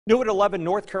New at 11,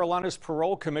 North Carolina's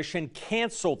Parole Commission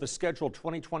canceled the scheduled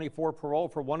 2024 parole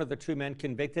for one of the two men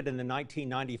convicted in the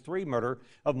 1993 murder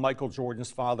of Michael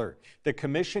Jordan's father. The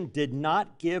commission did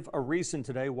not give a reason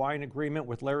today why an agreement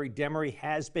with Larry Demery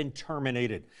has been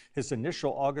terminated. His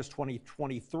initial August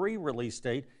 2023 release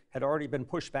date had already been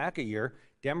pushed back a year.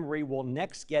 Demery will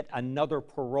next get another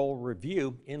parole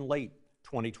review in late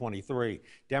 2023.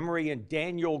 Demery and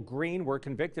Daniel Green were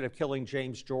convicted of killing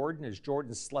James Jordan as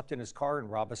Jordan slept in his car in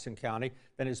Robeson County.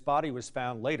 Then his body was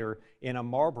found later in a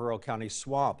Marlborough County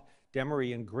swamp.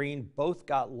 Demery and Green both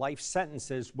got life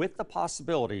sentences with the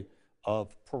possibility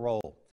of parole.